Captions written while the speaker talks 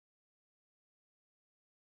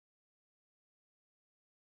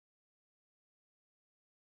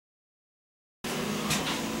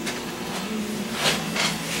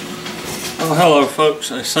Well, hello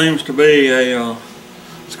folks. It seems to be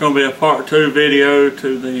it's going to be a part 2 video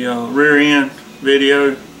to the rear end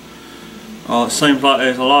video. It seems like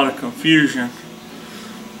there's a lot of confusion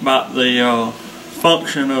about the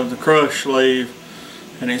function of the crush sleeve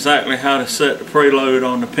and exactly how to set the preload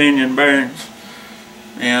on the pinion bearings.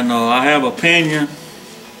 And I have a pinion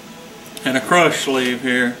and a crush sleeve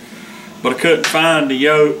here, but I couldn't find the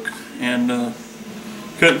yoke and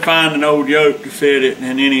couldn't find an old yoke to fit it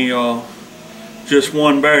in any just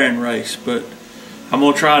one bearing race. But I'm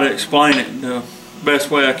going to try to explain it the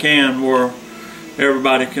best way I can where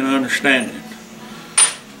everybody can understand it.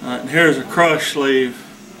 And here's a crush sleeve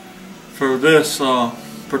for this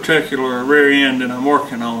particular rear end that I'm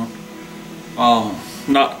working on. I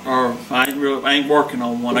ain't working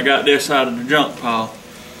on one. I got this out of the junk pile,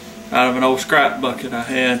 out of an old scrap bucket I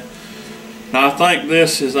had. Now I think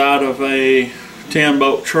this is out of a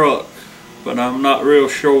 10-bolt truck, but I'm not real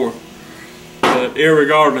sure. But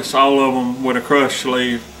irregardless, all of them with a crush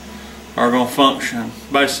sleeve are going to function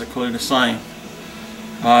basically the same.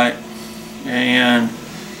 Alright, and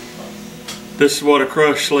this is what a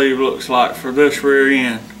crush sleeve looks like for this rear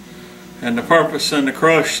end. And the purpose in the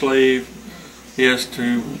crush sleeve is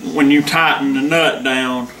to, when you tighten the nut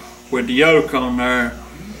down with the yoke on there,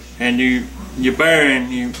 and your bearing,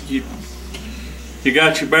 you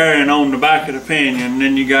got your bearing on the back of the pinion, and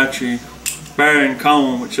then you got your bearing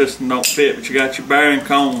cone, which this don't fit, but you got your bearing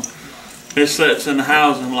cone. This sets in the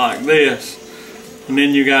housing like this, and then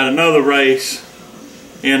you got another race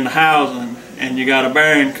in the housing, and you got a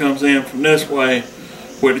bearing comes in from this way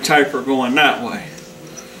with the taper going that way.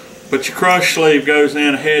 But your crush sleeve goes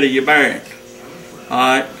in ahead of your bearing.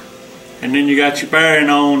 Alright, and then you got your bearing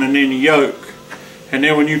on and then your yoke. And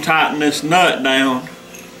then when you tighten this nut down,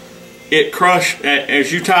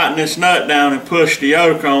 as you tighten this nut down and push the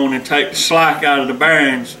yoke on and take the slack out of the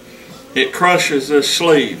bearings, it crushes this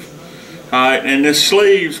sleeve. Alright, and this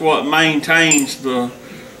sleeve's what maintains the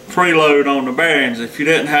preload on the bearings. If you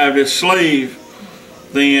didn't have this sleeve,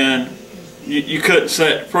 then you couldn't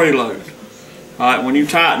set the preload. Alright, when you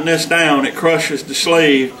tighten this down, it crushes the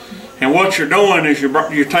sleeve, and what you're doing is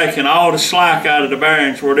you're taking all the slack out of the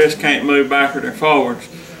bearings where this can't move backward and forwards,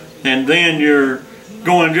 and then you're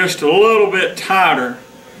going just a little bit tighter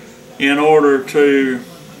in order to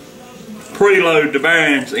preload the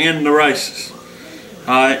bearings in the races.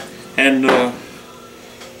 Alright, and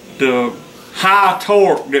the high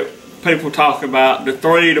torque that people talk about, the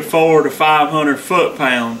 3 to 4 to 500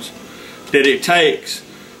 foot-pounds that it takes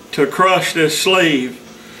to crush this sleeve,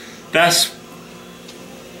 that's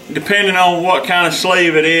depending on what kind of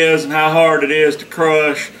sleeve it is and how hard it is to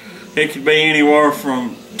crush. It could be anywhere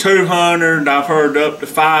from 200, I've heard up to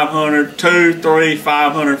 500, 2, 3,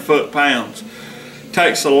 500 foot-pounds. It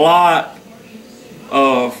takes a lot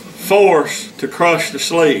of force to crush the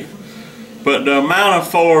sleeve, but the amount of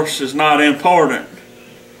force is not important.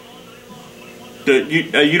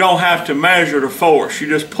 You don't have to measure the force. You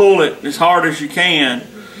just pull it as hard as you can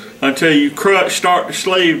until you start the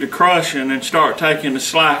sleeve to crushing and start taking the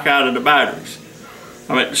slack out of the batteries.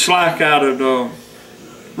 I mean, the slack out of the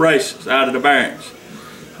races, out of the bearings.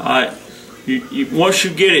 Alright, once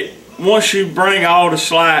you bring all the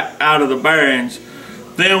slack out of the bearings,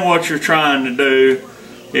 then what you're trying to do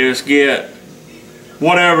is get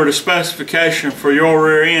whatever the specification for your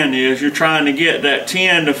rear end is. You're trying to get that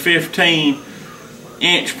 10 to 15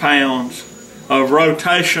 inch-pounds of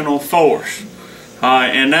rotational force.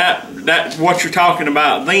 And that what you're talking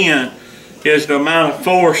about then is the amount of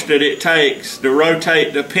force that it takes to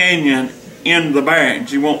rotate the pinion in the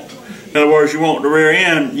bearings. In other words, you want the rear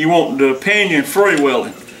end, you want the pinion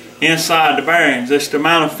freewheeling inside the bearings. It's the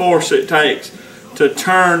amount of force it takes to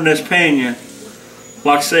turn this pinion,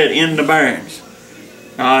 like I said, in the bearings.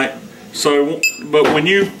 Alright, so, but when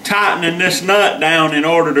you tightening this nut down in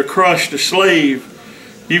order to crush the sleeve,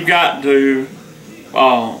 you've got to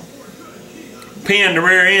pin the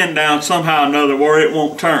rear end down somehow or another where it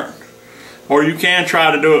won't turn. Or you can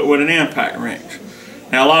try to do it with an impact wrench.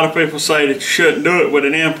 Now a lot of people say that you shouldn't do it with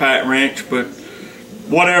an impact wrench, but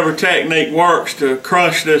whatever technique works to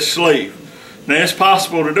crush this sleeve. Now it's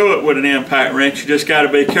possible to do it with an impact wrench. You just got to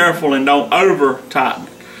be careful and don't over tighten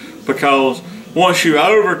it, because once you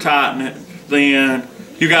over tighten it, then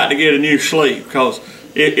you got to get a new sleeve, because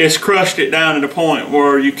it's crushed it down to the point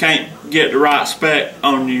where you can't get the right spec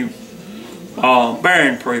on your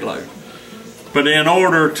bearing preload. But in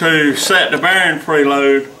order to set the bearing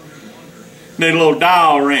preload, you need a little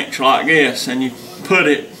dial wrench like this, and you put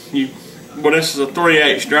it, well, this is a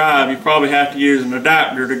 3/8 drive, you probably have to use an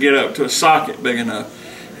adapter to get up to a socket big enough,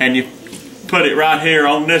 and you put it right here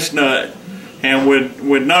on this nut, and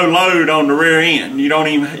with no load on the rear end. You don't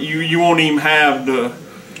even you won't even have the.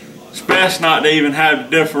 It's best not to even have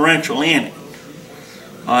the differential in it.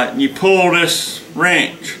 Alright, you pull this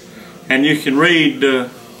wrench, and you can read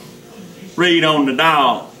on the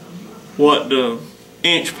dial what the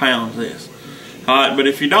inch pounds is. Alright, but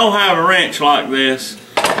if you don't have a wrench like this,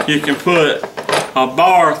 you can put a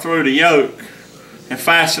bar through the yoke and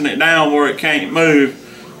fasten it down where it can't move,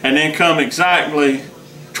 and then come exactly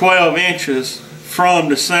 12 inches from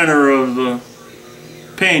the center of the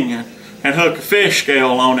pinion and hook a fish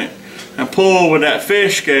scale on it and pull with that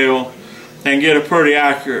fish scale and get a pretty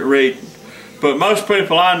accurate reading. But most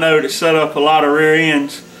people I know that set up a lot of rear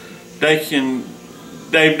ends,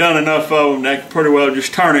 they've done enough of them, they can pretty well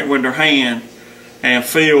just turn it with their hand and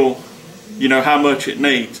feel, you know, how much it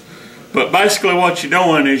needs. But basically what you're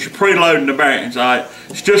doing is you're preloading the bearings. Alright,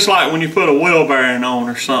 it's just like when you put a wheel bearing on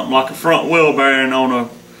or something, like a front wheel bearing on a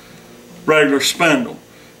regular spindle.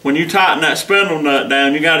 When you tighten that spindle nut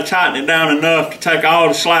down, you got to tighten it down enough to take all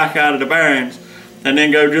the slack out of the bearings, and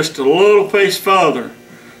then go just a little piece further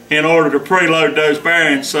in order to preload those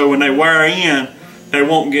bearings, so when they wear in, they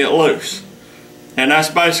won't get loose. And that's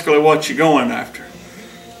basically what you're going after.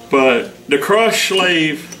 But the crush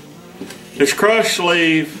sleeve, this crush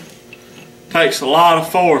sleeve takes a lot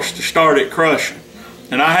of force to start it crushing.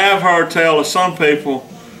 And I have heard tell of some people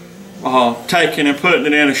taking and putting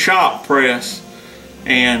it in a shop press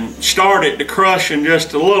and start it to crushing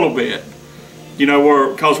just a little bit. You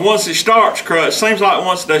know, because once it starts crushing, it seems like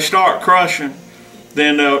once they start crushing,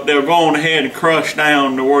 then they'll go on ahead and crush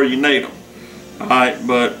down to where you need them. Alright,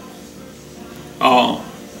 but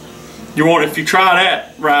if you try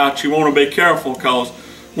that route, you want to be careful, because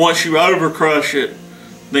once you over crush it,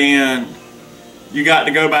 then you got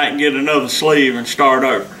to go back and get another sleeve and start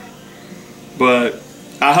over. But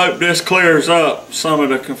I hope this clears up some of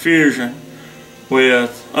the confusion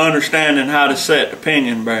with understanding how to set the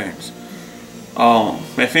pinion bearings.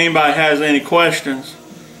 If anybody has any questions,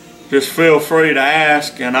 just feel free to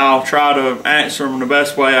ask, and I'll try to answer them the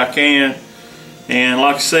best way I can. And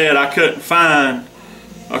like I said, I couldn't find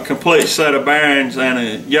a complete set of bearings and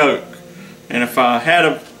a yoke. And if I had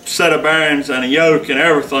a set of bearings and a yoke and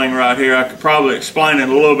everything right here, I could probably explain it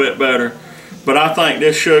a little bit better. But I think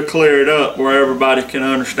this should clear it up where everybody can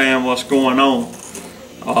understand what's going on.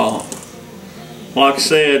 Like I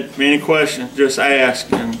said, any questions, just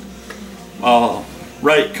ask, and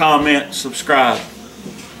rate, comment, subscribe.